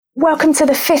Welcome to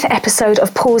the 5th episode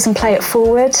of Pause and Play It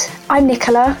Forward. I'm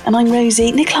Nicola. And I'm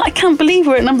Rosie. Nicola, I can't believe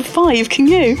we're at number 5, can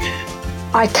you?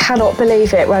 I cannot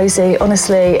believe it, Rosie,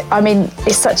 honestly. I mean,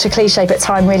 it's such a cliche, but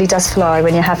time really does fly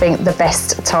when you're having the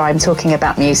best time talking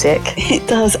about music. It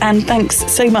does, and thanks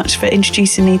so much for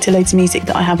introducing me to loads of music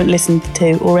that I haven't listened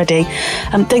to already.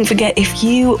 Don't forget, if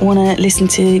you want to listen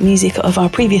to music of our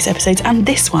previous episodes and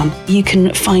this one, you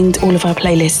can find all of our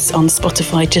playlists on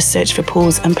Spotify. Just search for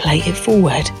Pause and Play It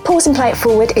Forward. Pause and Play It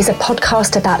Forward is a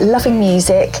podcast about loving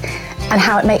music and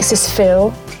how it makes us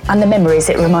feel and the memories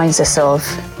it reminds us of.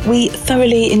 We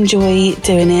thoroughly enjoy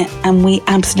doing it, and we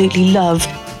absolutely love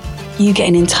you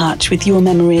getting in touch with your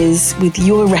memories, with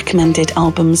your recommended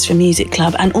albums for Music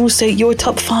Club, and also your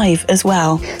top 5 as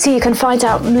well. So you can find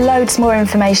out loads more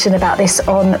information about this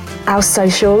on our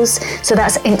socials. So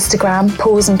that's Instagram,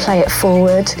 Pause and Play It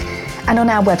Forward, and on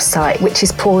our website, which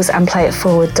is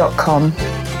pauseandplayitforward.com.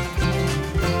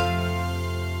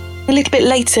 A little bit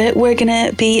later, we're going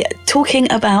to be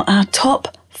talking about our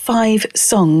top 5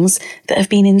 songs that have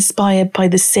been inspired by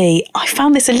the sea. I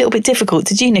found this a little bit difficult.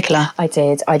 Did you, Nicola? I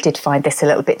did find this a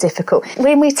little bit difficult.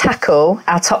 When we tackle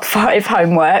our top 5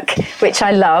 homework, which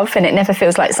I love, and it never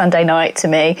feels like Sunday night to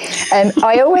me,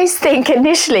 I always think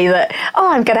initially that,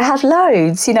 I'm going to have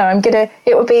loads, it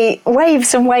will be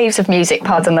waves and waves of music,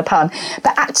 pardon the pun.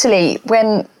 But actually,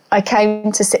 when I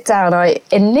came to sit down, I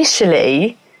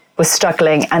initially was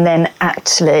struggling, and then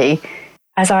actually,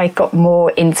 as I got more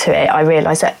into it, I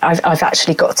realised that I've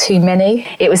actually got too many.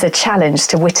 It was a challenge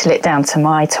to whittle it down to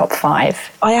my top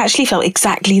 5. I actually felt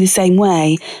exactly the same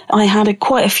way. I had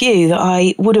quite a few that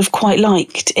I would have quite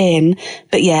liked in.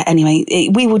 But yeah, anyway,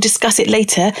 we will discuss it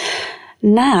later.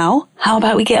 Now, how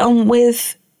about we get on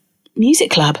with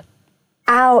Music Club?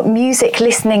 Our music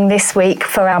listening this week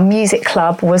for our Music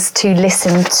Club was to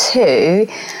listen to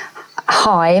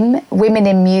Haim, Women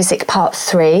in Music Part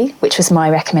 3, which was my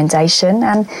recommendation.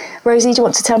 And Rosie, do you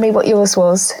want to tell me what yours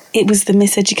was? It was the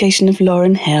Miseducation of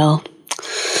Lauryn Hill.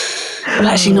 I've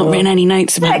actually not written any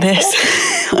notes about this.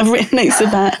 I've written notes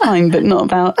about Haim, but not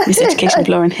about Miseducation of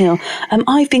Lauryn Hill.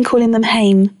 I've been calling them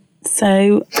Haim,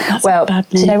 so that's bad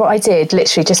do you know what I did?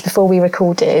 Literally, just before we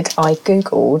recorded, I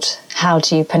Googled, how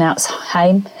do you pronounce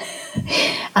Haim?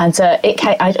 And it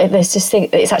came, there's this thing,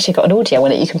 it's actually got an audio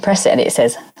on it. You can press it and it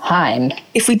says Haim.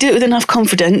 If we do it with enough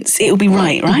confidence, it'll be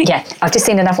right? Yeah, I've just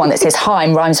seen another one that says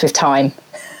Haim rhymes with time.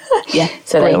 Yeah.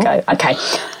 So there you go. Okay.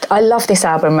 I love this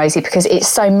album, Rosie, because it's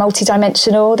so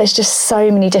multidimensional. There's just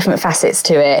so many different facets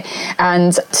to it.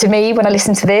 And to me, when I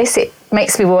listen to this, it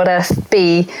makes me want to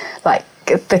be like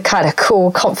the kind of cool,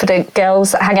 confident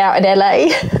girls that hang out in LA.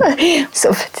 It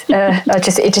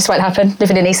just won't happen,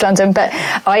 living in East London. But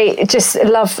I just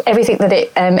love everything that it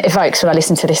evokes when I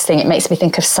listen to this thing. It makes me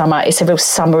think of summer. It's a real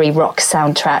summery rock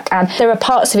soundtrack. And there are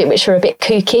parts of it which are a bit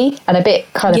kooky and a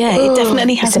bit kind of... Yeah, it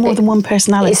definitely has more than one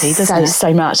personality, doesn't it?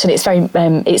 So much. And it's very,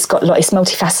 it's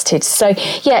multifaceted. So,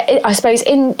 yeah, I suppose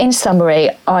in summary,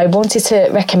 I wanted to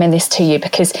recommend this to you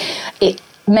because it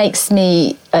makes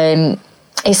me...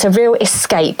 it's a real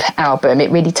escape album.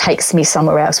 It really takes me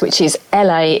somewhere else, which is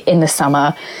LA in the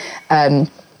summer.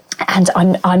 And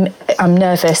I'm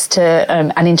nervous to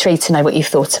and intrigued to know what you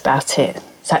thought about it.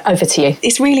 So over to you.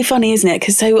 It's really funny, isn't it?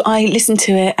 Because so I listened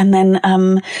to it and then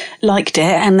liked it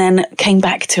and then came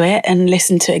back to it and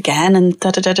listened to it again and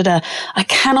da-da-da-da-da. I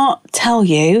cannot tell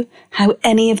you how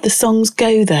any of the songs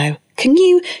go, though. Can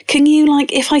you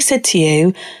like, if I said to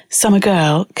you, Summer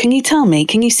Girl, can you tell me?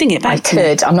 Can you sing it back to me? I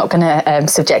could. I'm not going to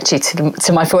subject you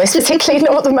to my voice, particularly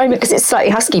not at the moment because it's slightly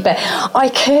husky, but I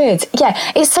could. Yeah,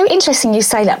 it's so interesting you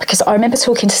say that because I remember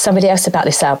talking to somebody else about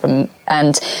this album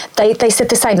and they said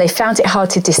the same. They found it hard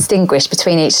to distinguish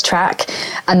between each track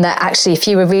and that actually if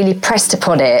you were really pressed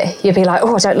upon it, you'd be like,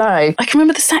 I don't know. I can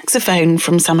remember the saxophone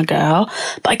from Summer Girl,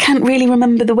 but I can't really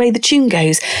remember the way the tune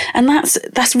goes. And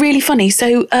that's really funny.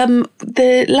 So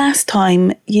the last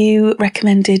time you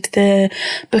recommended the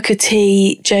Booker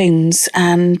T. Jones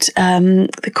and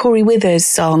the Corey Withers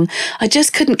song, I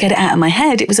just couldn't get it out of my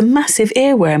head. It was a massive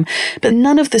earworm, but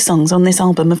none of the songs on this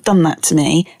album have done that to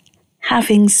me.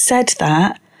 Having said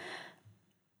that,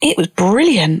 it was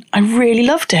brilliant. I really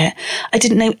loved it. I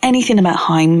didn't know anything about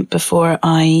Haim before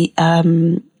I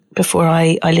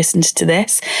listened to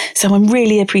this, so I'm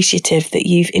really appreciative that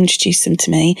you've introduced them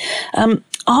to me.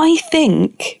 I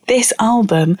think this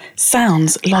album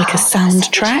sounds like a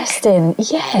soundtrack. Interesting,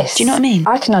 yes. Do you know what I mean?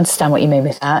 I can understand what you mean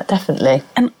with that, definitely.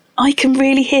 And I can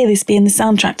really hear this being the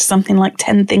soundtrack to something like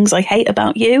 10 Things I Hate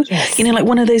About You. Yes. You know, like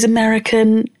one of those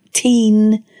American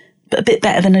teen, but a bit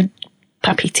better than a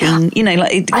puppy teen, you know,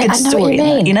 like a good know story. what you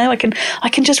mean. You know, I can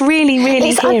just really hear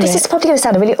it. This is probably going to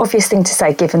sound a really obvious thing to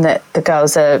say, given that the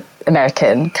girls are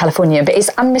American, Californian, but it's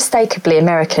unmistakably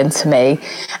American to me,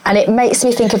 and it makes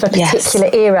me think of a particular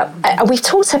era. We've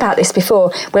talked about this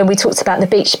before when we talked about the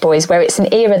Beach Boys, where it's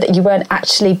an era that you weren't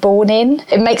actually born in.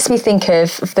 It makes me think of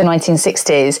the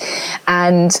 1960s,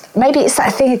 and maybe it's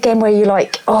that thing again where you're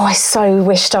like, oh, I so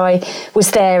wished I was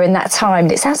there in that time.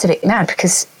 And it sounds a bit mad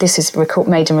because this is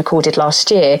made and recorded last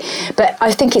year, but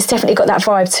I think it's definitely got that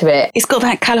vibe to it. It's got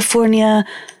that California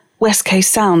West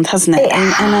Coast sound, hasn't it? It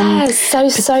has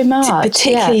so much.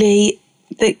 Particularly,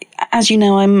 as you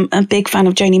know, I'm a big fan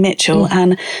of Joni Mitchell,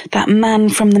 and that Man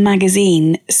from the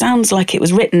Magazine sounds like it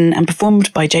was written and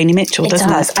performed by Joni Mitchell, doesn't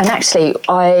it? And actually,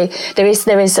 there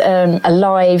is a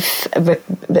live.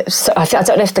 I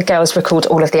don't know if the girls record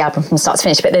all of the album from start to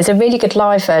finish, but there's a really good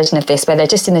live version of this where they're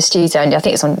just in the studio, and I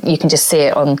think it's on. You can just see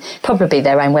it on probably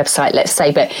their own website, let's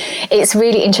say. But it's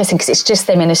really interesting because it's just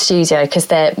them in a studio, because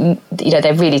they're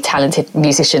really talented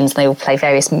musicians. They all play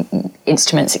various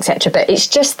instruments, etc. But it's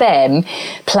just them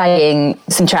playing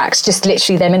some tracks, just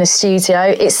literally them in a studio.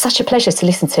 It's such a pleasure to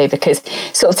listen to because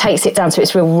it sort of takes it down to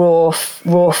its real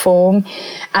raw form,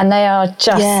 and they are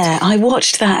just... Yeah, I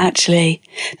watched that actually.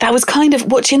 That was kind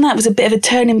of, watching that was a bit of a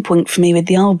turning point for me with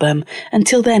the album.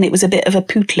 Until then it was a bit of a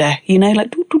pootler, you know,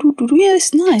 like, yeah,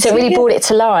 it's nice. So it really brought it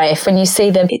to life when you see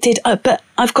them. It did, but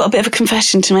I've got a bit of a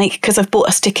confession to make because I've bought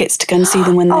us tickets to go and see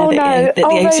them when they're at the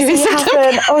O2. Rosie, you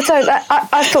haven't. Oh, don't.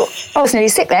 I thought I was nearly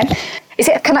sick then.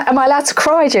 Am I allowed to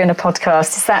cry during a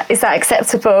podcast? Is that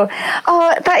acceptable?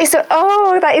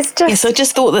 That is just... Yes, I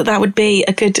just thought that would be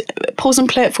a good pause and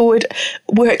play it forward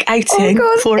work outing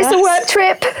for us. It's a work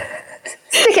trip.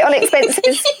 Stick it on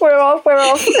expenses. We're off.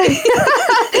 That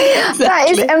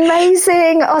is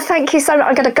amazing. Oh, thank you so much.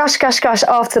 I'm going to gush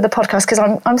after the podcast because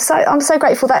I'm so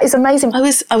grateful. That is amazing. I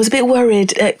was a bit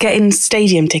worried at getting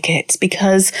stadium tickets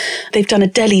because they've done a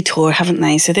deli tour, haven't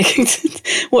they? So they go to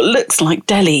what looks like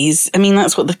delis. I mean,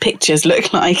 that's what the pictures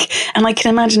look like, and I can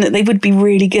imagine that they would be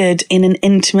really good in an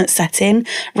intimate setting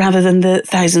rather than the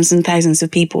thousands and thousands of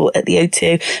people at the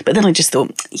O2. But then I just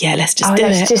thought, yeah, let's just do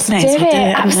it.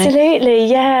 Absolutely.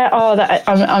 Yeah.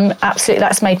 I'm absolutely.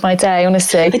 That's made my day.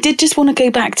 Honestly, I did just want to go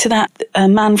back to that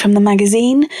Man from the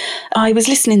Magazine. I was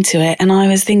listening to it and I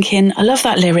was thinking, I love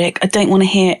that lyric. I don't want to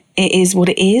hear it is what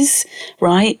it is,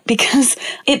 right? Because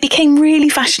it became really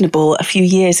fashionable a few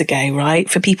years ago, right?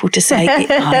 For people to say,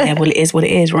 it is what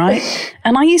it is, right?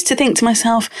 And I used to think to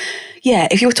myself, yeah,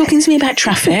 if you're talking to me about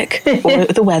traffic or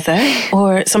the weather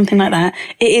or something like that,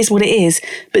 it is what it is.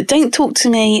 But don't talk to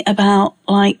me about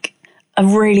like a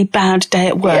really bad day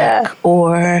at work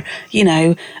or, you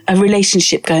know, a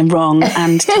relationship going wrong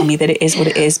and tell me that it is what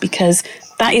it is, because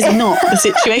that is not the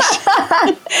situation.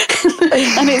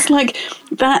 And it's like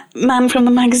that Man from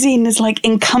the Magazine has like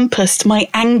encompassed my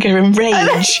anger and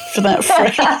rage for that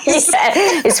phrase.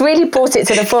 It's really brought it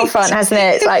to the forefront, hasn't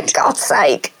it? It's like, God's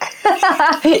sake.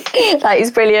 That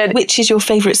is brilliant. Which is your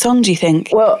favourite song, do you think?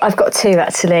 Well, I've got two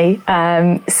actually.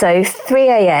 So 3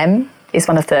 a.m. is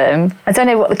one of them. I don't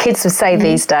know what the kids would say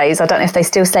these days. I don't know if they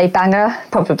still say banger.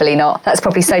 Probably not. That's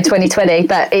probably so 2020,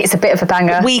 but it's a bit of a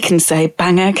banger. We can say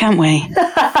banger, can't we?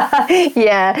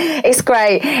 Yeah, it's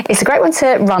great. It's a great one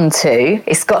to run to.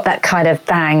 It's got that kind of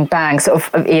bang, bang,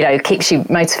 sort of, you know, keeps you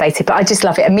motivated. But I just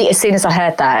love it. And as soon as I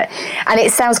heard that, and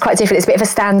it sounds quite different. It's a bit of a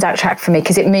standout track for me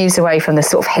because it moves away from the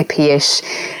sort of hippie-ish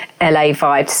LA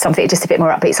vibe to something just a bit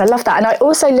more upbeat. So I love that. And I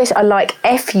also I like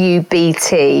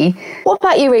FUBT. What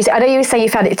about you, Reese? I know you were saying you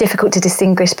found it difficult to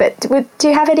distinguish, but do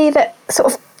you have any that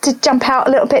sort of to jump out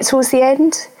a little bit towards the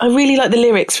end? I really like the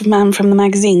lyrics from Man from the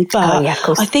Magazine, but of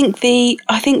course. I think the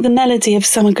melody of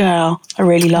Summer Girl I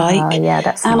really like. Oh yeah,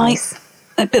 that's nice.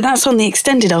 But that's on the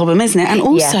extended album, isn't it? And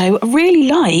also, I really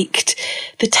liked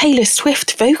the Taylor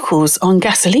Swift vocals on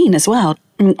Gasoline as well.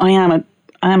 I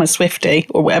am a Swiftie,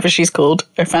 or whatever she's called.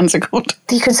 Her fans are called.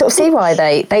 You can sort of see why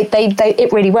they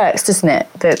it really works, doesn't it?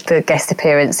 The guest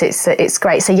appearance, it's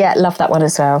great. So yeah, love that one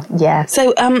as well. Yeah.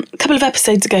 So a couple of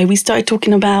episodes ago, we started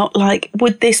talking about like,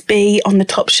 would this be on the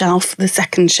top shelf, the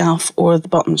second shelf, or the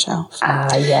bottom shelf?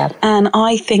 Yeah. And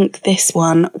I think this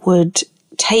one would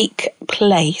take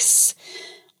place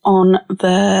on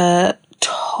the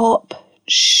top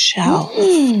shelf,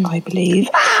 I believe.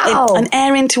 Wow. I'm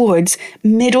airing towards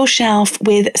middle shelf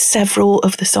with several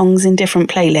of the songs in different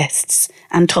playlists,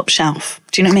 and top shelf.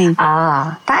 Do you know what I mean?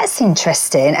 That's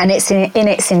interesting. And it's in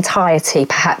its entirety,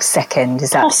 perhaps second.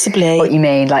 Is that possibly what you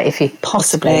mean? Like if you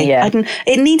possibly, yeah.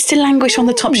 It needs to languish on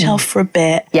the top shelf for a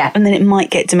bit, and then it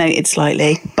might get demoted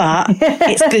slightly, but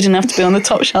it's good enough to be on the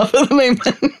top shelf at the moment.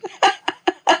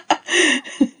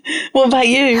 What about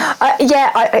you?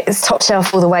 It's top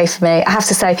shelf all the way for me. I have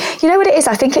to say, you know what it is?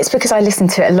 I think it's because I listened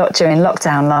to it a lot during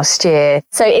lockdown last year.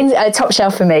 So top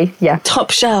shelf for me, yeah.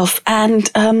 Top shelf. And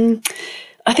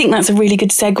I think that's a really good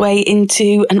segue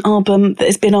into an album that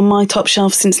has been on my top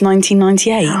shelf since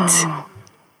 1998.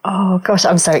 Oh gosh,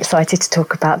 I'm so excited to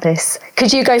talk about this.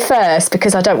 Could you go first?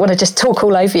 Because I don't want to just talk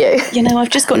all over you. You know, I've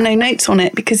just got no notes on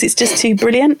it because it's just too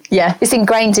brilliant. Yeah, it's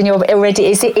ingrained in your already.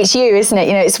 It's you, isn't it?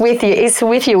 You know, it's with you. It's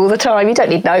with you all the time. You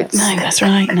don't need notes. No, that's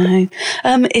right. No,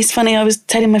 it's funny. I was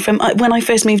telling my friend when I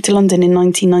first moved to London in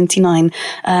 1999.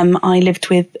 I lived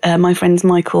with my friends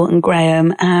Michael and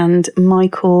Graham, and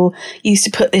Michael used to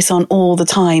put this on all the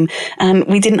time. And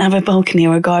we didn't have a balcony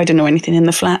or a garden or anything in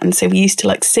the flat, and so we used to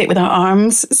like sit with our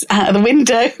arms out of the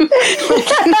window.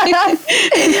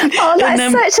 Oh,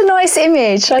 that's such a nice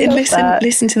image. I love that.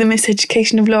 Listen to the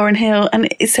Miseducation of Lauryn Hill, and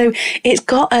so it's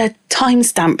got a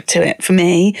timestamp to it for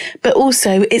me, but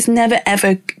also it's never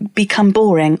ever become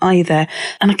boring either.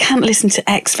 And I can't listen to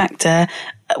X Factor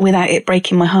without it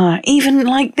breaking my heart. Even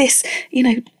like this,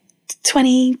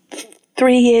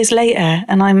 23 years later,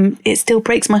 and it still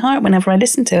breaks my heart whenever I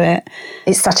listen to it.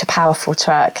 It's such a powerful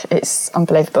track. It's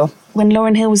unbelievable. When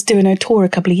Lauryn Hill was doing her tour a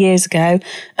couple of years ago,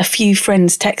 a few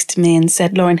friends texted me and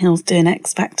said, Lauryn Hill's doing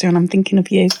X Factor and I'm thinking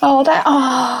of you. Don't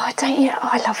you?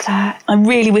 I love that. I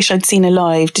really wish I'd seen her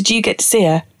live. Did you get to see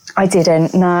her? I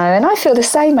didn't, no. And I feel the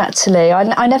same, actually.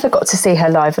 I never got to see her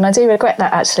live, and I do regret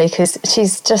that, actually, because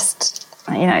she's just,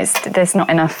 there's not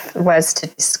enough words to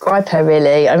describe her,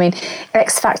 really. I mean,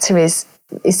 X Factor is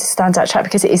a standout track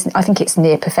because I think it's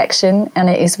near perfection, and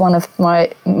it is one of my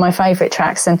favourite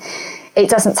tracks, and it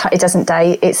doesn't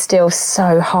date. It's still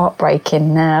so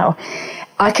heartbreaking now.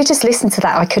 I could just listen to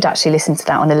that. I could actually listen to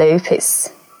that on a loop.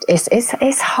 It's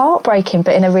heartbreaking,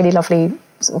 but in a really lovely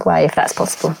way, if that's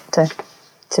possible to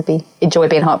enjoy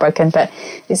being heartbroken. But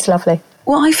it's lovely.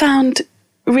 What I found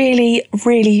really,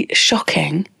 really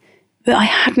shocking that I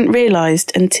hadn't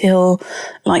realised until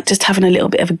just having a little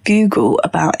bit of a Google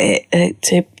about it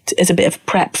as a bit of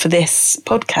prep for this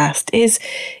podcast is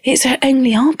it's her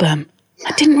only album.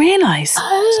 I didn't realise.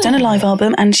 She's done a live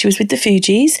album and she was with the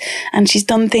Fugees, and she's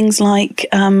done things like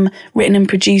written and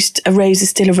produced A Rose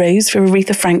Is Still a Rose for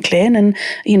Aretha Franklin and,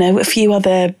 a few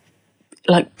other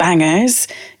bangers.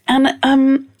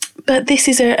 And but this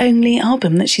is her only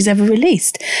album that she's ever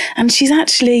released. And she's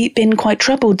actually been quite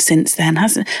troubled since then,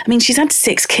 hasn't she? I mean, she's had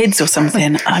 6 kids or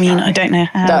something. I mean, I don't know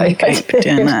how you cope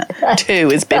doing that. 2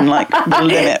 has been the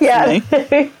limit for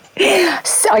me.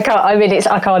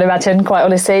 I can't imagine, quite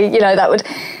honestly.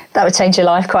 That would change your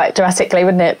life quite drastically,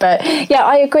 wouldn't it? But yeah,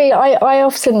 I agree. I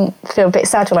often feel a bit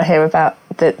sad when I hear about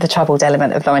the troubled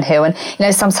element of Lauryn Hill, and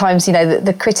sometimes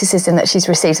the criticism that she's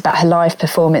received about her live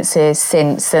performances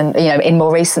since, and in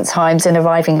more recent times, and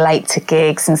arriving late to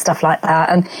gigs and stuff like that.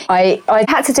 And I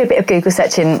had to do a bit of Google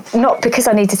searching, not because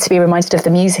I needed to be reminded of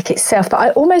the music itself, but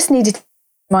I almost needed to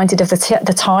reminded of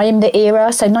the time, the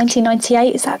era. So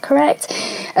 1998, is that correct?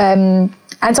 And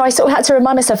so I sort of had to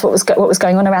remind myself what was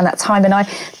going on around that time. And I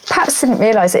perhaps didn't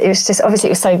realise that it was just, obviously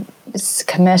it was so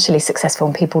commercially successful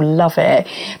and people love it.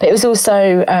 But it was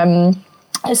also,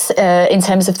 in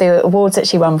terms of the awards that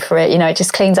she won for it, it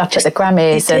just cleaned up at the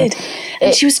Grammys.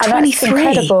 And she was 23.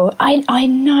 Incredible. I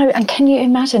know. And can you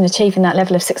imagine achieving that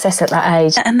level of success at that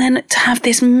age? And then to have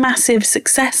this massive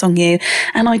success on you.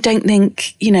 And I don't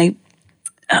think,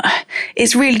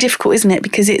 it's really difficult, isn't it?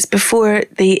 Because it's before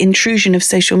the intrusion of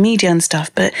social media and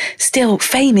stuff, but still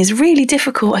fame is really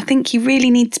difficult. I think you really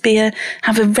need to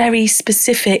have a very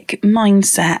specific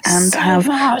mindset and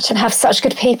have such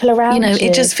good people around you.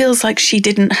 It just feels like she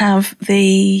didn't have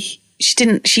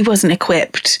she wasn't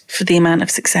equipped for the amount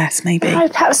of success, maybe. No,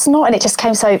 perhaps not, and it just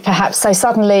came so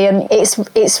suddenly, and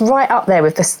it's right up there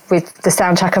with the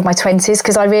soundtrack of my 20s,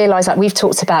 because I realise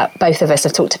both of us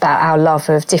have talked about our love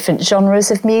of different genres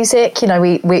of music. We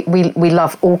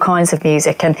love all kinds of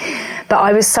music, but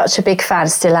I was such a big fan,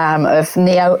 still am, of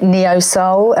neo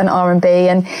soul and R&B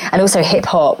and also hip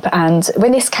hop. And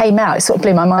when this came out, it sort of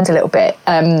blew my mind a little bit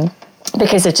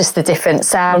because of just the different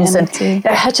sounds and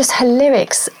her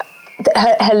lyrics.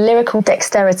 Her lyrical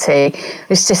dexterity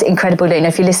was just incredible.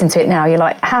 If you listen to it now, you're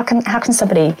like, how can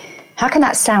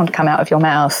that sound come out of your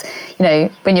mouth?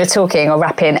 When you're talking or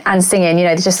rapping and singing,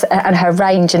 and her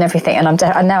range and everything. And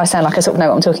now I sound like I sort of know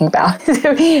what I'm talking about, as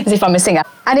if I'm a singer.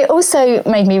 And it also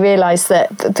made me realise that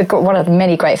one of the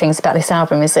many great things about this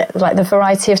album is that the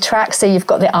variety of tracks. So you've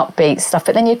got the upbeat stuff,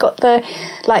 but then you've got the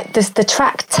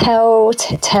track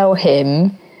Tell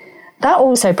Him. That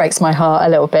also breaks my heart a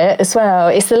little bit as well.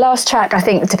 It's the last track, I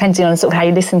think, depending on sort of how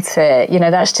you listen to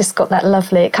it, that's just got that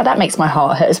lovely, that makes my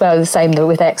heart hurt as well, the same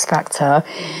with X Factor.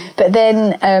 But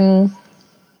then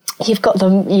you've got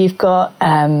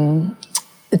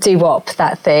Doo-Wop,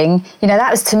 that thing.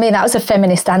 That was, to me, that was a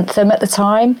feminist anthem at the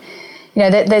time.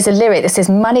 There's a lyric that says,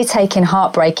 money taking,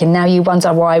 heartbreaking, now you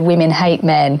wonder why women hate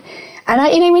men. And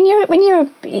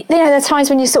there are times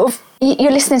when you sort of,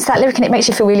 you're listening to that lyric and it makes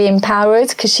you feel really empowered,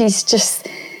 because she's just,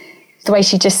 the way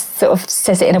she just sort of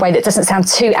says it in a way that doesn't sound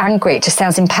too angry, it just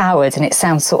sounds empowered, and it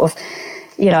sounds sort of,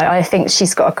 I think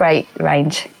she's got a great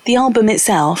range. The album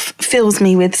itself fills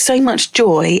me with so much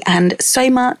joy and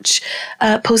so much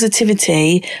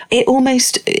positivity. It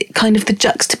almost kind of the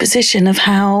juxtaposition of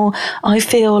how I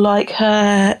feel like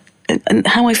her, and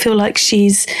how I feel like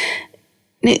she's,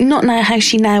 not now how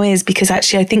she now is, because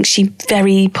actually I think she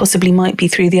very possibly might be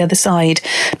through the other side.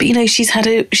 But she's had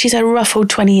a rough old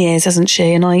 20 years, hasn't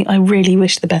she? And I really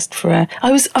wish the best for her.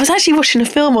 I was actually watching a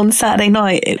film on Saturday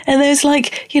night, and there's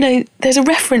there's a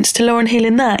reference to Lauryn Hill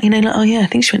in that. Oh yeah, I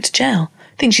think she went to jail.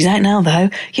 I think she's out now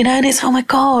though. And it's, oh my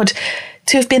God,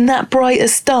 to have been that bright a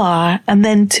star and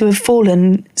then to have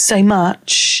fallen so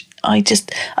much. I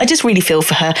just really feel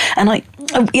for her. And I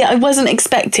wasn't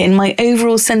expecting my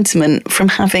overall sentiment from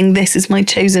having this as my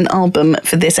chosen album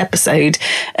for this episode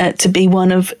to be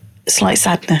one of slight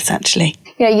sadness, actually.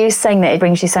 You saying that it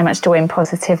brings you so much joy and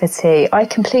positivity. I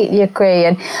completely agree.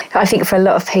 And I think for a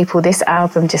lot of people, this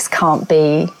album just can't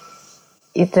be,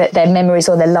 their memories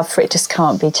or their love for it just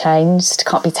can't be changed,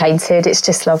 can't be tainted. It's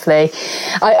just lovely.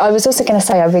 I was also going to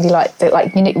say, I really like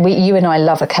that, you and I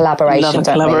love a collaboration,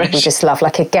 don't we? We just love a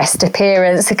guest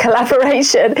appearance, a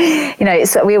collaboration.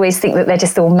 We always think that they're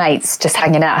just all mates, just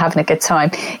hanging out, having a good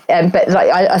time. But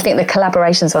I think the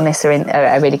collaborations on this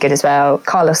are really good as well.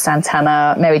 Carlos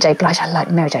Santana, Mary J. Blige, I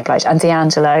like Mary J. Blige, and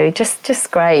D'Angelo,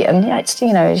 just great. And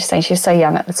just saying she was so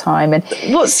young at the time. And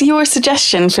what's your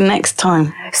suggestion for next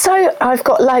time? So I've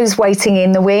got loads waiting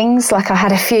in the wings. I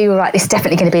had a few, it's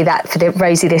definitely going to be that for the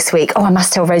Rosie this week. Oh, I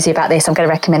must tell Rosie about this. I'm going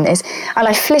to recommend this. And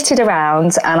I flitted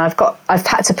around, and I've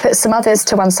had to put some others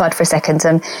to one side for a second.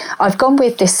 And I've gone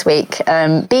with this week,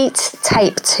 Beat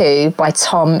Tape 2 by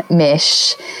Tom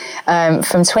Misch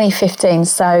from 2015.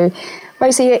 So,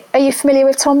 Rosie, are you familiar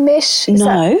with Tom Misch? Is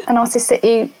that an artist that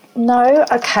you... No?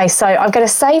 Okay, so I'm going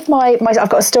to save my I've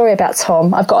got a story about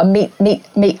Tom. I've got a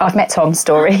I've met Tom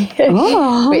story,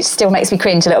 which still makes me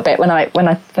cringe a little bit when I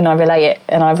relay it,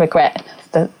 and I regret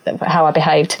how I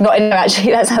behaved.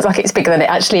 Actually, that sounds like it's bigger than it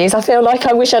actually is. I feel like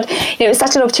I wish it was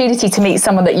such an opportunity to meet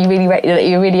someone that you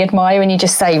really admire, and you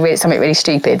just say something really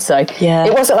stupid. So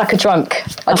it wasn't like a drunk.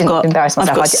 I didn't embarrass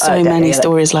myself. I've got so many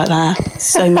stories like that.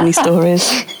 So many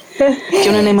stories. Do you want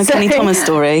to know my Kenny Thomas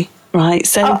story? Right,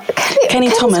 so Kenny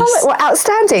Thomas.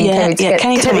 Outstanding.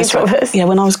 Kenny Thomas. Yeah,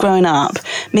 when I was growing up,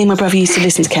 me and my brother used to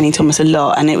listen to Kenny Thomas a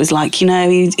lot, and it was like, he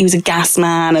was a gas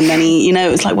man, and then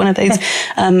it was like one of those,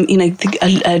 a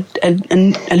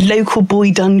local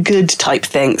boy done good type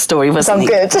story, wasn't it?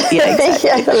 Done good. Yeah,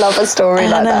 exactly. I love a story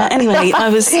like that. Anyway, I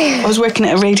was working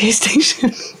at a radio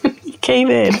station.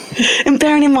 Came in, and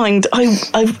bearing in mind,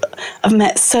 I've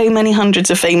met so many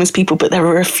hundreds of famous people, but there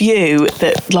are a few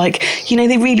that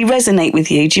they really resonate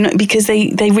with you. Do you know, because they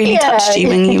really touched you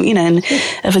when you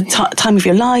of a time of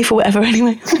your life or whatever.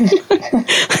 Anyway,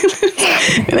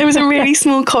 there was a really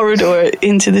small corridor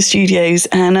into the studios,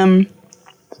 and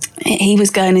he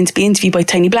was going in to be interviewed by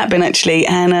Tony Blackburn, actually,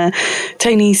 and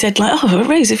Tony said "Oh,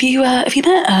 Rose, have you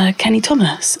met Kenny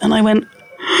Thomas?" And I went.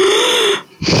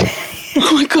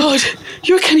 Oh my God,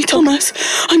 you're Kenny Thomas.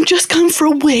 I'm just going for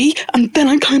a wee, and then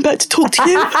I'm coming back to talk to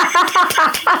you. That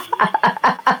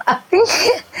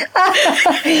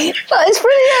is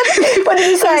brilliant. What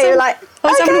did you say? You're like, I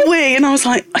was having a wee, and I was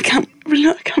like, I can't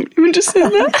even just say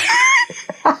that.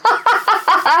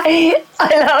 I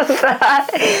love that.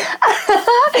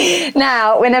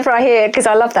 Now, whenever I hear, because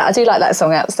I love that, I do like that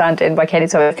song Outstanding by Kenny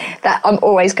Thomas, that I'm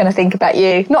always going to think about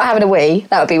you, not having a wee,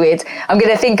 that would be weird. I'm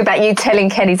going to think about you telling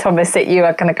Kenny Thomas that you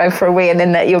are going to go for a wee, and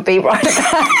then that you'll be right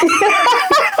back.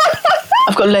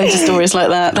 I've got loads of stories like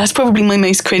that. That's probably my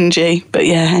most cringy, but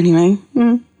yeah, anyway.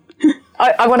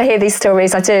 I want to hear these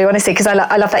stories. I do, honestly, because I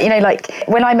love that.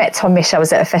 When I met Tom Misch, I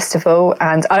was at a festival,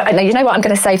 and I know, you know what, I'm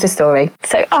going to save the story.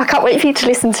 So I can't wait for you to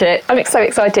listen to it. I'm so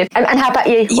excited. And how about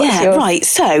you? What's yours? Right.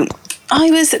 So I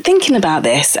was thinking about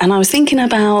this, and I was thinking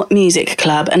about Music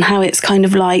Club and how it's kind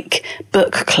of like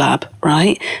book club,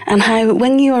 right? And how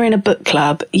when you are in a book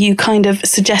club, you kind of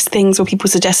suggest things, or people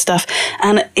suggest stuff,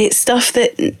 and it's stuff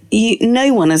that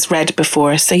no one has read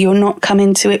before, so you're not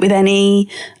coming to it with any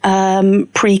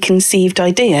preconceived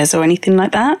ideas or anything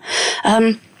like that.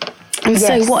 And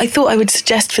so what I thought I would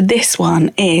suggest for this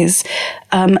one is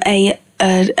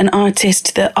an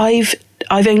artist that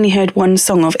I've only heard one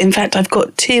song of. In fact, I've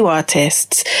got two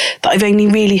artists that I've only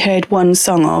really heard one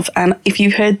song of. And if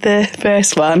you heard the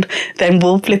first one, then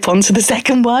we'll flip on to the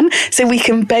second one. So we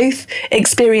can both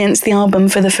experience the album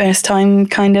for the first time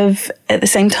kind of at the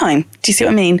same time. Do you see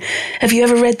what I mean? Have you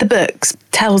ever read the books,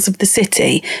 Tales of the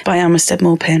City by Armistead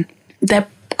Maupin? They're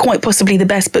quite possibly the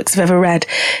best books I've ever read.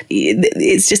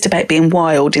 It's just about being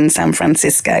wild in San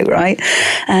Francisco, right?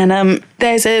 And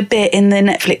there's a bit in the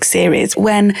Netflix series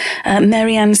when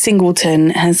Marianne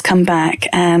Singleton has come back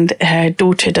and her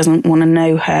daughter doesn't want to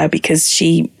know her because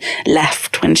she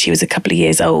left when she was a couple of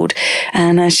years old.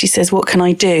 And she says, what can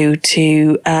I do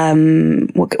to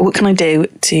what can I do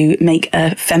to make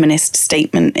a feminist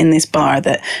statement in this bar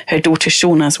that her daughter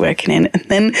Shauna's working in? And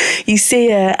then you see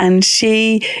her and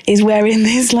she is wearing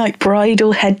this like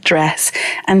bridal headdress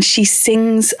and she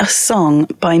sings a song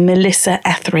by Melissa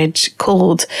Etheridge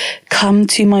called Come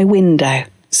to My Window.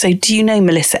 So do you know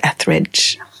Melissa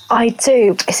Etheridge? I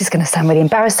do. This is going to sound really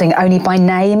embarrassing, only by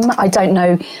name. I don't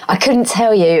know. I couldn't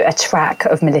tell you a track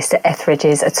of Melissa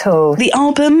Etheridge's at all. The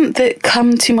album that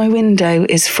Come to My Window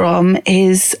is from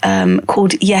is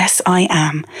called Yes, I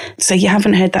Am. So you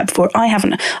haven't heard that before. I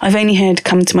haven't. I've only heard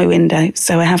Come to My Window,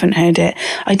 so I haven't heard it.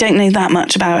 I don't know that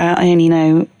much about her. I only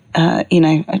know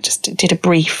I just did a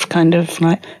brief kind of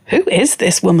like, who is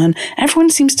this woman? Everyone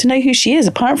seems to know who she is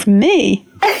apart from me.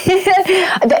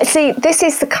 See, this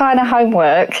is the kind of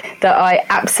homework that I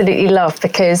absolutely love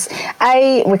because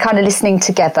we're kind of listening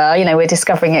together, we're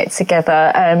discovering it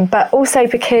together, but also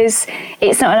because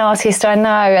it's not an artist I know,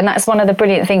 and that's one of the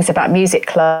brilliant things about Music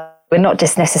Club. We're not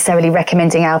just necessarily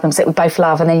recommending albums that we both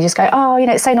love and then you just go, oh,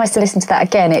 it's so nice to listen to that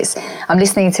again. I'm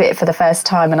listening to it for the first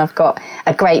time and I've got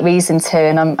a great reason to,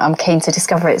 and I'm keen to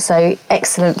discover it. So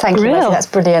excellent. Thank you, Rosie. That's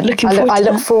brilliant. I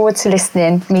look forward to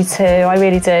listening. Me too. I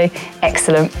really do.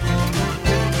 Excellent.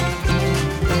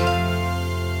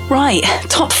 Right.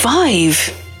 Top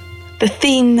 5. The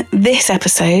theme this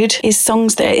episode is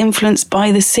songs that are influenced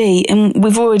by the sea. And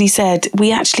we've already said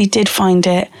we actually did find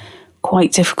it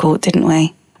quite difficult, didn't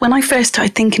we? When I first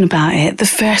started thinking about it, the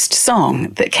first song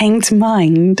that came to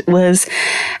mind was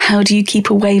How Do You Keep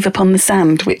a Wave Upon the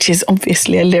Sand, which is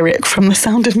obviously a lyric from The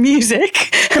Sound of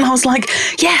Music. And I was like,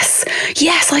 yes,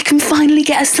 I can finally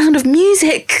get a Sound of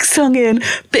Music song in.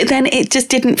 But then it just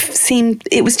didn't seem,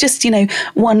 it was just,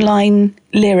 one line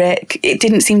lyric. It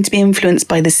didn't seem to be influenced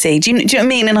by the sea. Do you know what I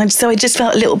mean? And I just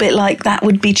felt a little bit like that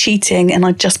would be cheating and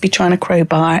I'd just be trying to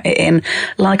crowbar it in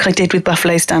like I did with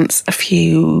Buffalo Stance a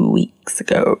few weeks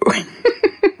ago.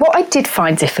 What I did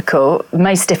find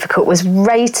most difficult was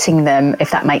rating them,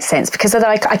 if that makes sense, because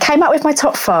I came up with my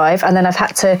top 5 and then I've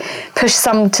had to push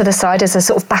some to the side as a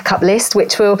sort of backup list,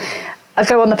 which will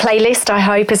go on the playlist, I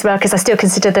hope, as well, because I still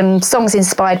consider them songs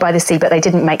inspired by the sea, but they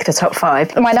didn't make the top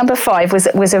 5. My number 5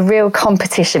 was a real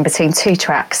competition between 2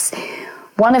 tracks.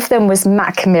 One of them was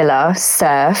Mac Miller,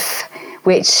 Surf,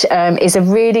 which is a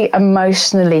really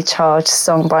emotionally charged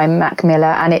song by Mac Miller,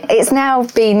 and it's now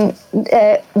been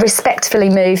respectfully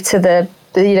moved to the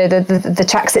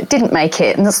tracks that didn't make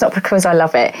it, and that's not because I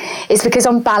love it. It's because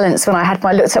on balance, when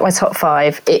I looked at my top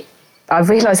 5, I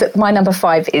realised that my number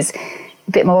 5 is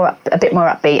a bit more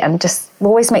upbeat and just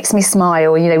always makes me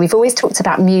smile. We've always talked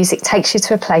about music takes you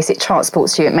to a place, it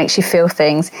transports you, it makes you feel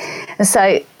things, and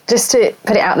so just to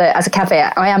put it out there as a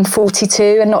caveat, I am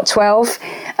 42 and not 12,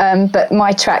 but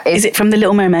my track is... Is it from The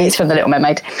Little Mermaid? It's from The Little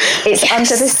Mermaid. It's yes.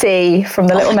 Under the Sea from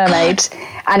The Little Mermaid. God.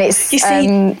 And it's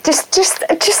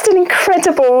just an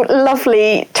incredible,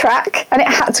 lovely track, and it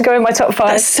had to go in my top 5.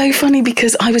 That's so funny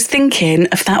because I was thinking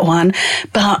of that one,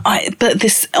 but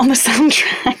this on the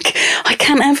soundtrack, I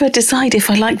can't ever decide if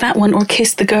I like that one or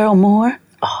Kiss the Girl more.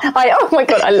 Oh my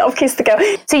God, I love Kiss the Girl.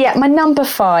 So yeah, my number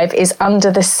 5 is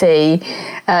Under the Sea.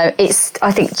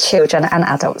 I think children and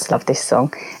adults love this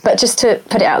song. But just to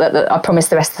put it out that I promise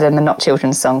the rest of them are not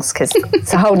children's songs because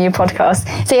it's a whole new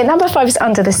podcast. So yeah, number 5 is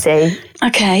Under the Sea.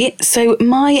 Okay, so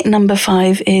my number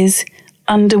 5 is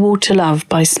Underwater Love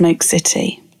by Smoke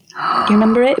City. You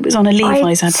remember it? It was on a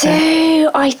Levi's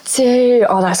advert. I do.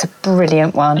 Oh, that's a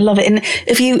brilliant one. I love it. And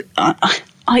if you...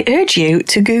 I urge you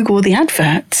to Google the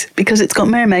advert because it's got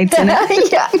mermaids in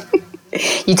it. Yeah.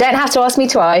 You don't have to ask me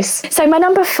twice. So my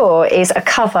number 4 is a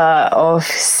cover of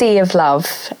Sea of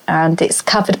Love, and it's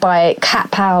covered by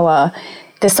Cat Power.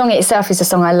 The song itself is a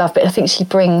song I love, but I think she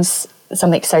brings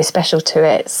something so special to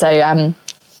it. So,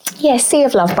 Sea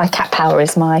of Love by Cat Power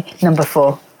is my number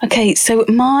 4. Okay, so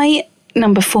my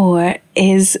number 4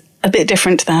 is a bit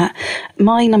different to that.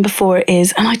 My number 4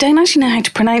 is, and I don't actually know how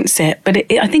to pronounce it, but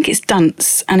I think it's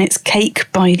Dunce, and it's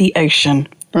Cake by the Ocean.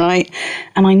 Right,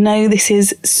 and I know this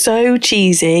is so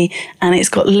cheesy, and it's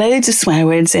got loads of swear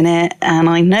words in it, and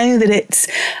I know that it's,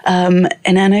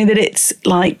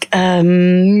 like, I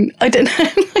don't know,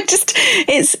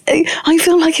 I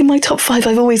feel like in my top 5,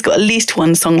 I've always got at least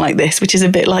one song like this, which is a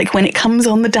bit like when it comes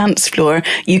on the dance floor,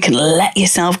 you can let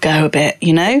yourself go a bit,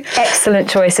 you know. Excellent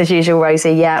choice as usual,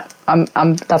 Rosie. Yeah, I'm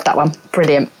love that one.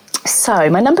 Brilliant. So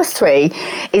my number 3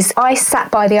 is I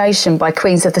Sat by the Ocean by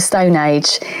Queens of the Stone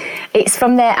Age. It's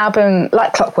from their album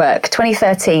Like Clockwork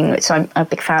 2013, which I'm a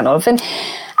big fan of. And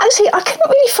actually, I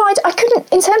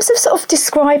couldn't, in terms of sort of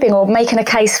describing or making a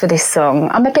case for this song,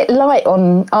 I'm a bit light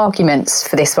on arguments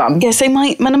for this one. Yeah, so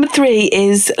my number 3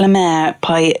 is La Mer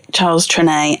by Charles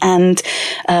Trenet, and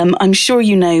I'm sure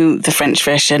you know the French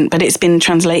version, but it's been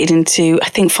translated into, I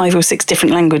think, 5 or 6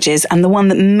 different languages, and the one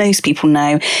that most people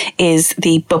know is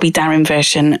the Bobby Darin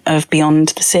version of Beyond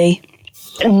the Sea.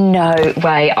 No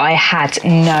way, I had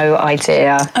no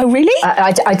idea. Oh, really?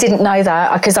 I didn't know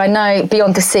that, because I know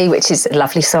Beyond the Sea, which is a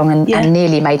lovely song and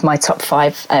nearly made my top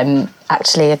 5.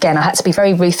 Actually, again, I had to be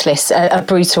very ruthless,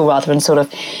 brutal rather, and sort of,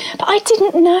 but I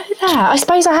didn't know that. I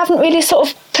suppose I haven't really sort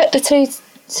of put the two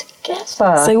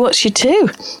together. So what's your 2?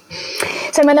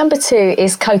 So my number 2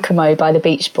 is Kokomo by the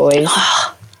Beach Boys.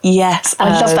 Yes,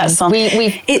 I love that song. Me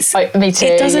too.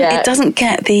 It doesn't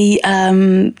get the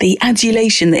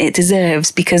adulation that it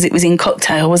deserves because it was in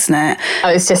Cocktail, wasn't it?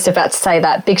 I was just about to say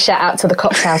that. Big shout out to the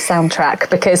Cocktail soundtrack,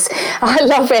 because I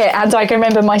love it, and I can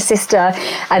remember my sister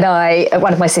and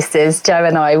one of my sisters, Jo,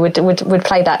 and I would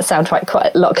play that soundtrack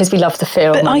quite a lot because we love the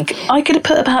film. But I could have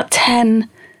put about 10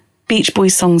 Beach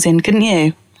Boys songs in, couldn't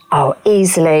you? Oh,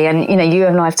 easily. And, you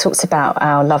and I have talked about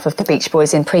our love of the Beach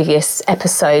Boys in previous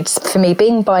episodes. For me,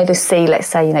 being by the sea, let's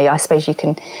say, I suppose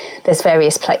there's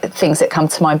various things that come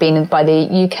to mind, being by the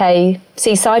UK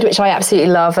seaside, which I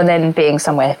absolutely love, and then being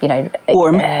somewhere,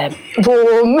 warm.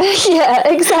 Warm. Yeah,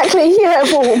 exactly. Yeah,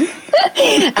 warm.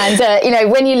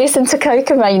 And, when you listen to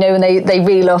Kokomo, when they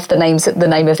reel off the name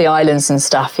of the islands and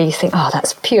stuff, you think, oh,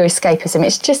 that's pure escapism.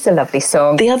 It's just a lovely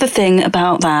song. The other thing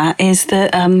about that is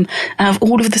that out of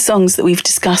all of the songs that we've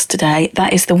discussed today,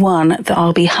 that is the one that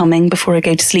I'll be humming before I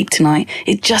go to sleep tonight.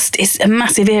 It's a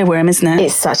massive earworm, isn't it?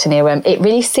 It's such an earworm. It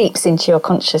really seeps into your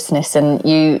consciousness, and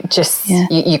you just,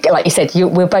 you like you said,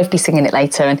 we'll both be singing it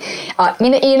later. And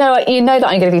you know that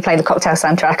I'm going to be playing the Cocktail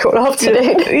soundtrack all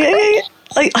afternoon. Yeah.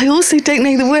 I also don't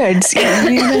know the words.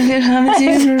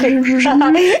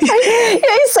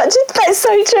 That's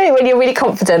so true. When you're really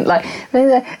confident, like,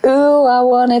 ooh, I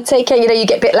want to take it. You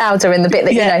get a bit louder in the bit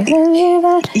that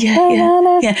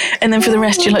Yeah. And then for the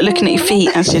rest, you're like looking at your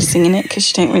feet as you're singing it because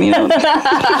you don't really know.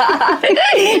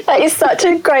 That is such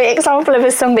a great example of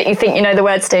a song that you think you know the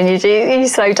words to, and you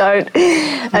so don't.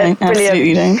 No,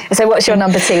 absolutely don't. So what's your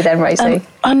number 2 then, Rosie?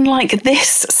 Unlike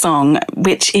this song,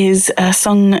 which is a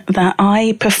song that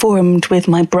I performed with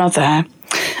my brother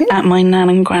at my nan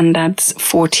and granddad's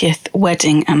 40th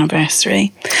wedding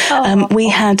anniversary. We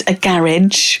had a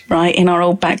garage, right, in our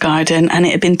old back garden, and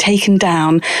it had been taken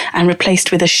down and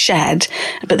replaced with a shed.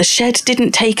 But the shed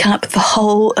didn't take up the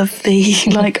whole of the,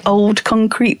 old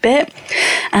concrete bit.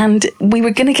 And we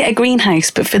were going to get a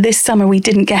greenhouse, but for this summer we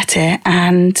didn't get it.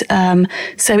 And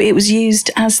so it was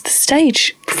used as the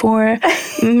stage for,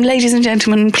 ladies and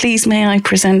gentlemen, please may I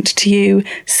present to you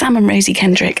Sam and Rosie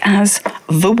Kendrick as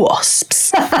The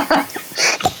Wasps.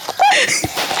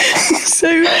 So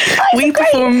we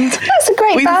performed. That's a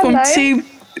great band, though.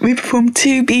 We performed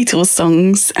 2 Beatles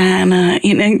songs, and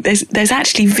there's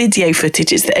actually video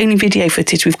footage. It's the only video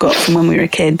footage we've got from when we were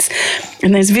kids,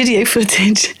 and there's video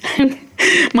footage.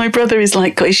 My brother is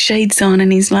got his shades on,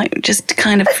 and he's just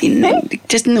kind of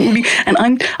just normally, and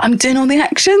I'm doing all the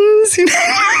actions.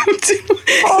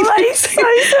 Oh, that's so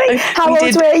sweet. How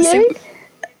old were you?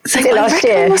 So last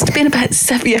year? I must have been about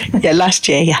 7. Yeah, last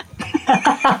year. Yeah.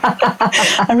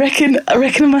 I reckon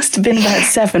I must have been about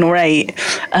 7 or 8.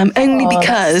 Only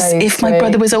because if my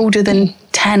brother was older than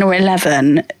 10 or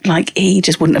 11, he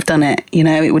just wouldn't have done it.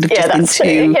 It would have just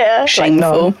been too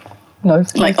shameful. No,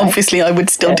 obviously I would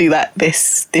still do that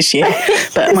this year,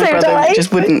 but my brother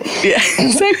just wouldn't. Yeah.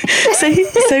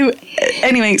 So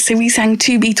anyway, so we sang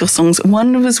 2 Beatles songs.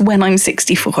 One was When I'm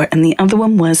 64, and the other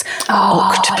one was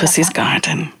Octopus's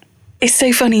Garden. It's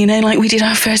so funny, we did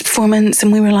our first performance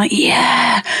and we were like,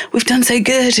 yeah, we've done so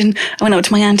good. And I went up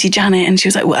to my Auntie Janet and she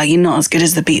was like, well, you're not as good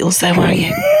as the Beatles though, are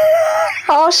you?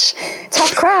 Harsh,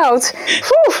 tough crowd.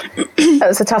 Whew. That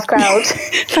was a tough crowd.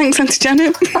 Thanks, Auntie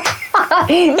Janet.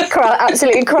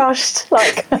 Absolutely crushed.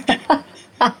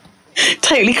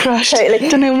 Totally crushed. Totally.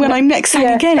 Don't know when I next sang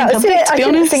again in public, to be honest. I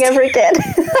couldn't sing ever again.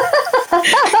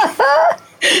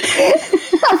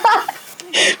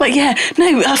 But yeah,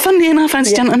 no, funnily enough,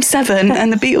 Auntie Janet, I'm 7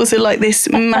 and the Beatles are like this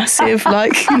massive,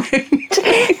 like,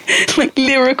 like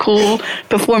lyrical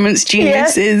performance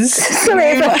geniuses. Sorry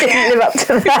if I didn't live up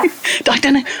to that.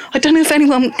 I don't know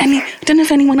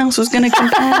if anyone else was going to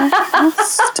compare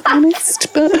us, to be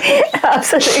honest. But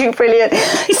absolutely brilliant.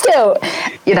 Still,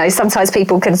 sometimes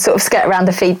people can sort of skirt around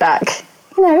the feedback.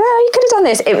 You could have done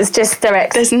this. It was just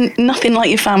direct. There's nothing like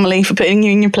your family for putting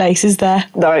you in your place, is there?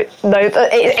 No.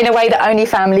 In a way that only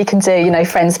family can do.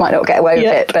 Friends might not get away with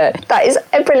it, but that is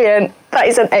brilliant. That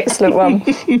is an excellent one.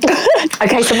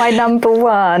 Okay, so my number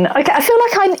one. Okay, I feel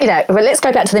like well, let's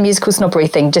go back to the musical snobbery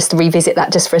thing, just to revisit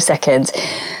that just for a second.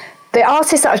 The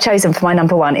artist that I've chosen for my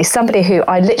number one is somebody who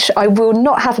I will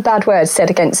not have a bad word said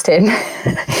against him.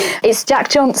 It's Jack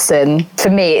Johnson. For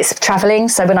me, it's travelling.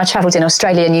 So when I travelled in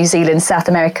Australia, New Zealand, South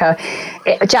America,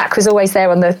 Jack was always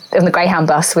there on the Greyhound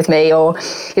bus with me, or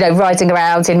riding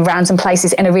around in random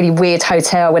places in a really weird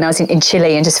hotel when I was in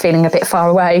Chile and just feeling a bit far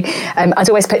away. I'd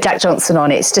always put Jack Johnson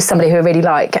on. It's just somebody who I really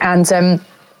like. And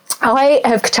I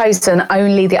have chosen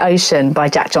Only the Ocean by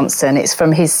Jack Johnson. It's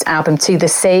from his album To the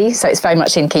Sea, so it's very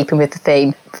much in keeping with the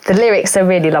theme. The lyrics are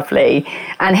really lovely,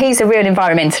 and he's a real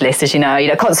environmentalist, as you know,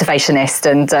 conservationist,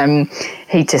 and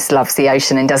he just loves the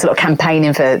ocean and does a lot of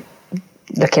campaigning for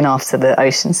looking after the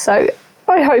ocean. So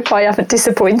I hope I haven't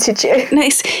disappointed you. No,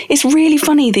 it's really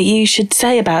funny that you should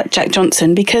say about Jack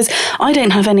Johnson, because I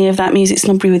don't have any of that music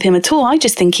snobbery with him at all. I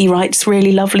just think he writes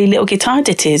really lovely little guitar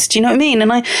ditties. Do you know what I mean?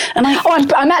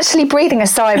 I'm actually breathing a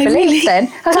sigh of relief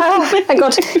then. I was like, oh my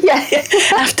God, yeah.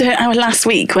 After our last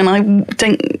week, when I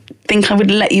don't think I would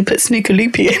let you put Snooker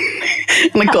Loopy in,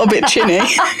 and I got a bit chinny.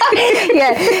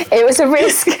 Yeah, it was a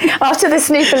risk after the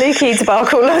Snooker Loopy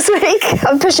debacle last week.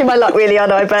 I'm pushing my luck really,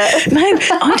 aren't I, bet? No,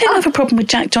 I don't have a problem with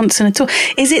Jack Johnson at all.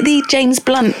 Is it the James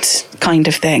Blunt kind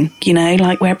of thing,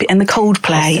 like and the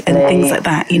Coldplay and things like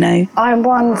that, I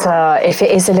wonder if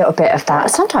it is a little bit of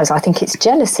that. Sometimes I think it's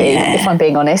jealousy, if I'm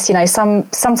being honest.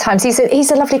 Sometimes he's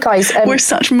a lovely guy. We're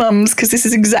such mums, because this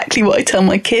is exactly what I tell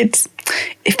my kids.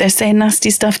 If they're saying nasty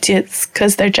stuff to you, it's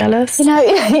because they're jealous.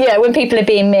 Yeah, when people are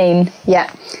being mean.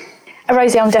 Yeah.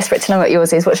 Rosie, I'm desperate to know what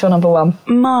yours is. What's your number one?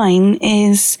 Mine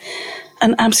is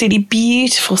an absolutely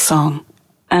beautiful song,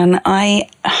 and I'm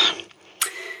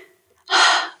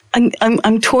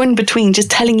torn between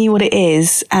just telling you what it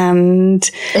is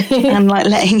and like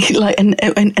letting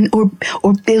or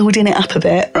building it up a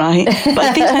bit, right? But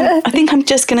I think I'm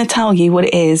just going to tell you what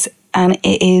it is, and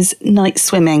it is Night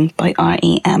Swimming by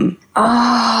R.E.M.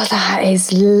 Oh,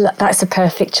 that's a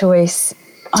perfect choice.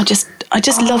 I just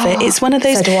love it. It's one of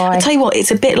those. So do I. I'll tell you what,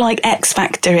 it's a bit like X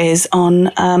Factor is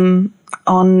on the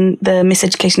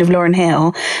Miseducation of Lauryn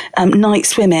Hill. Night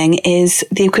Swimming is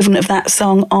the equivalent of that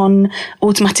song on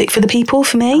Automatic for the People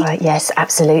for me. Yes,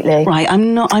 absolutely. Right,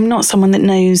 I'm not someone that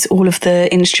knows all of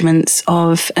the instruments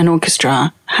of an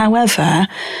orchestra. However,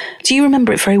 do you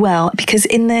remember it very well? Because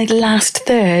in the last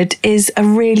third is a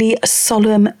really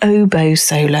solemn oboe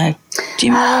solo. Do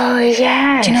you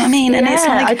yeah. Do you know what I mean? And it's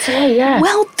like, I'd say,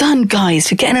 well done, guys,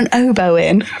 for getting an oboe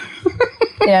in.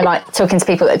 Like talking to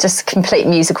people that are just complete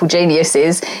musical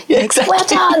geniuses. Yeah, exactly. Well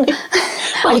done.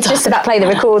 I could just about play the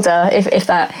recorder, if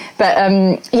that. But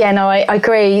I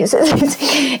agree.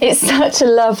 It's such a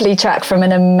lovely track from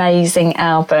an amazing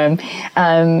album.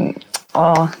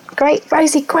 Great,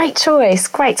 Rosie, great choice,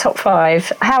 great top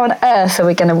 5. How on earth are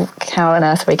we going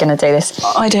to do this?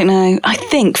 I don't know. I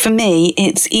think for me,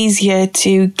 it's easier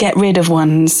to get rid of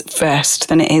ones first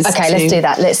than it is. Okay, let's do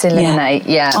that. Let's eliminate.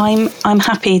 Yeah. I'm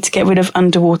happy to get rid of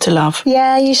Underwater Love.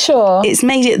 Yeah, you sure? It's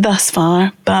made it thus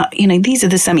far, but these are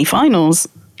the semi-finals.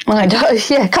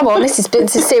 Yeah, come on, this is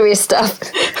serious stuff.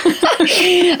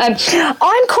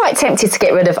 I'm quite tempted to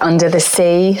get rid of Under the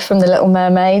Sea from The Little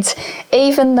Mermaid,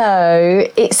 even though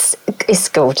it's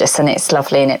gorgeous and it's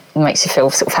lovely and it makes you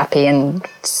feel sort of happy and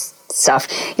stuff.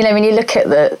 When you look at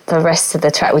the rest of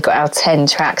the track, we've got our 10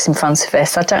 tracks in front of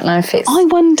us. I don't know if it's... I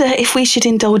wonder if we should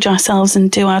indulge ourselves and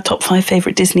do our top 5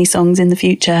 favourite Disney songs in the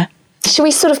future. Should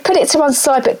we sort of put it to one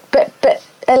side but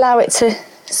allow it to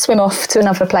swim off to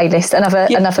another playlist, another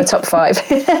top 5.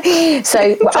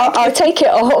 So I'll take it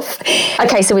off.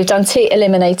 Okay, so we've done 2,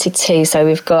 eliminated 2, so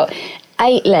we've got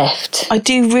 8 left. I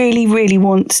do really, really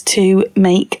want to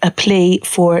make a plea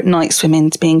for Night Swimming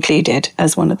to be included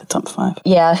as one of the top 5.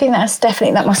 Yeah, I think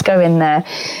that must go in there.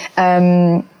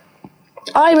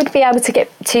 I would be able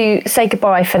to say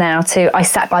goodbye for now to I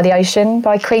Sat by the Ocean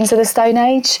by Queens of the Stone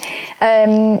Age.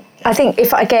 I think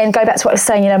if, again, go back to what I was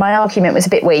saying, my argument was a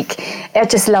bit weak. I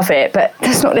just love it, but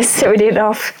that's not necessarily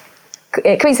enough.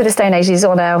 Queens of the Stone Age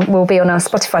will be on our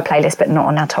Spotify playlist, but not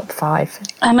on our top 5.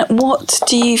 And what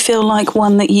do you feel like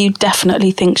one that you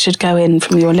definitely think should go in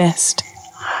from your list?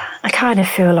 I kind of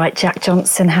feel like Jack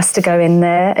Johnson has to go in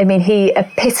there. I mean, he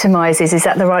epitomises, is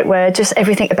that the right word? Just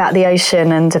everything about the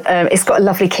ocean, and it's got a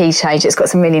lovely key change. It's got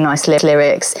some really nice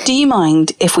lyrics. Do you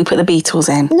mind if we put the Beatles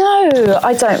in? No,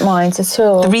 I don't mind at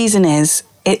all. The reason is,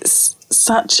 it's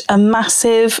such a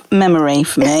massive memory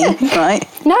for me, right?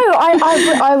 No, I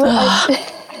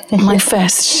my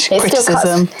first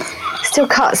criticism. Still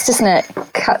cuts, doesn't it?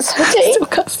 Cuts so deep. Still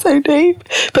cuts so deep.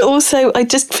 But also, I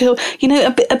just feel,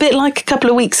 a bit like a couple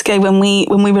of weeks ago when we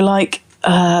were like,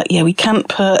 we can't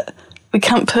put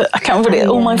it.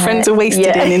 All my friends are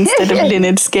wasted in instead of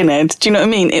Lynyrd Skynyrd. Do you know what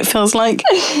I mean? It feels like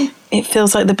the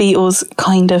Beatles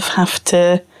kind of have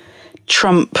to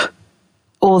trump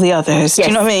all the others. Yes, do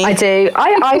you know what I mean? I do.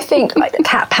 I think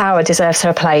Cat Power deserves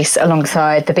her place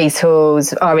alongside the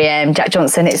Beatles, R.E.M., Jack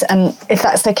Johnson. And if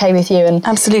that's okay with you, and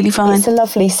absolutely fine. It's a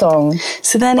lovely song.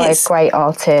 So then by a great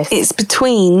artist. It's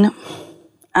between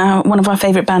one of our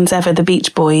favourite bands ever, the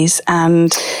Beach Boys,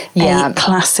 and a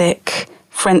classic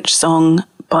French song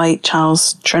by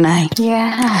Charles Trenet.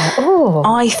 Yeah. Oh.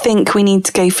 I think we need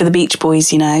to go for the Beach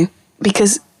Boys,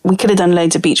 because we could have done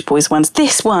loads of Beach Boys ones.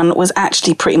 This one was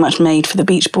actually pretty much made for the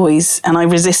Beach Boys, and I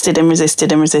resisted and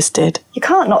resisted and resisted. You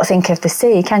can't not think of the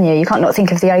sea, can you? You can't not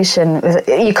think of the ocean.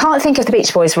 You can't think of the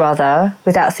Beach Boys, rather,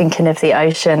 without thinking of the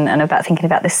ocean and about thinking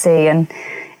about the sea and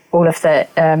all of the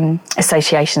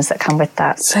associations that come with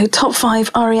that. So top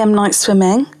 5, R.E.M. Night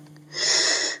Swimming,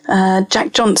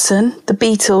 Jack Johnson, the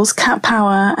Beatles, Cat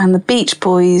Power, and the Beach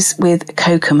Boys with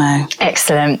Kokomo.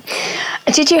 Excellent.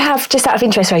 Did you have, just out of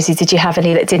interest, Rosie, did you have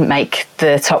any that didn't make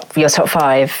your top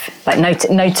 5? Like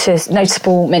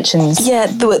notable mentions? Yeah,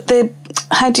 the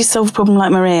How Do You Solve a Problem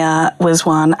Like Maria was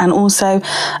one, and also,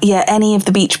 any of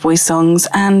the Beach Boys songs,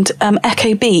 and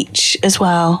Echo Beach as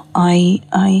well.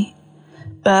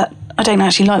 But I don't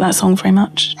actually like that song very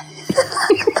much.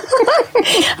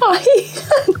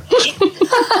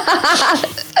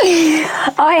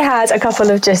 I had a couple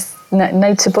of just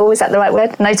notable, is that the right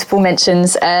word? Notable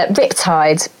mentions.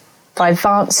 Riptide by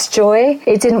Vance Joy.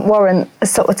 It didn't warrant a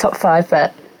sort of top 5,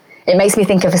 but it makes me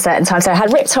think of a certain time. So I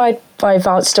had Riptide by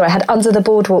Vance Joy. I had Under the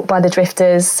Boardwalk by the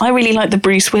Drifters. I really like the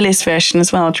Bruce Willis version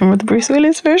as well. Do you remember the Bruce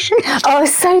Willis version? Oh,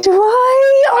 so do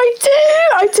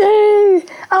I do.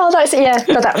 Oh, that's,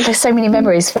 God, there's so many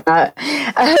memories for that.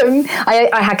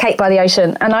 I had Cake by the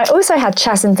Ocean, and I also had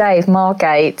Chas and Dave,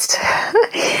 Margate.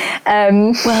 Well,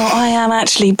 I am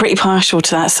actually pretty partial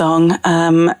to that song,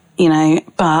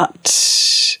 but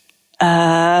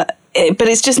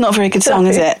it's just not a very good song,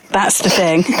 is it? That's the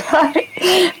thing.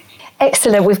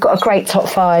 Excellent. We've got a great top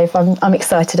 5. I'm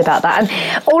excited about that.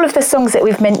 And all of the songs that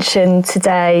we've mentioned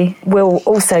today will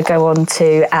also go on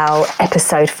to our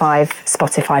episode 5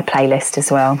 Spotify playlist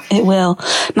as well. It will.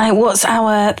 Now, what's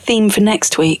our theme for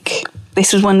next week?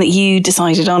 This was one that you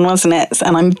decided on, wasn't it?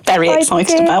 And I'm very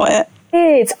excited about it.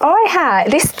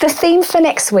 The theme for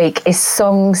next week is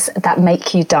songs that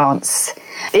make you dance.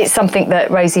 It's something that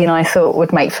Rosie and I thought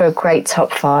would make for a great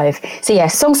top 5. So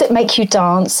songs that make you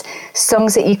dance,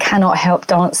 songs that you cannot help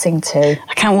dancing to.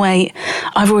 I can't wait.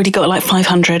 I've already got like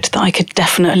 500 that I could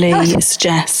definitely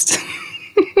suggest.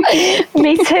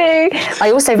 Me too. I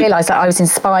also realised that I was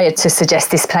inspired to suggest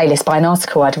this playlist by an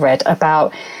article I'd read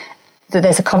about that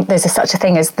there's such a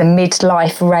thing as the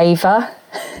midlife raver.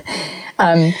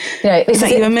 Is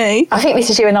that you and me? I think this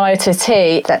is you and I to a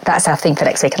T. That's our theme for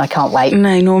next week, and I can't wait.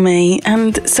 No, nor me.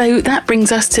 And so that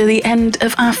brings us to the end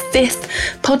of our 5th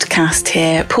podcast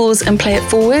here. Pause and Play It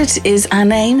Forward is our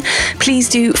name. Please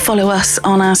do follow us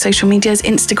on our social medias,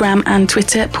 Instagram and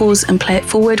Twitter, Pause and Play It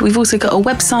Forward. We've also got a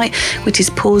website, which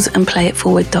is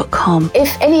pauseandplayitforward.com.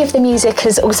 If any of the music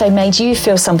has also made you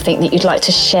feel something that you'd like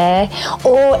to share,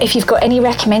 or if you've got any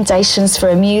recommendations for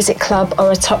a music club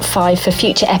or a top 5 for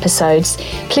future episodes,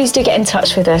 please do get in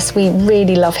touch with us. We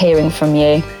really love hearing from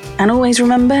you. And always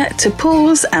remember to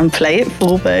pause and play it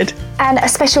forward. And a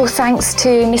special thanks to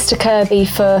Mr. Kirby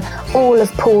for all of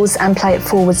Pause and Play It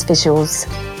Forward's visuals.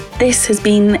 This has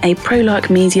been a Prolark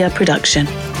Media production.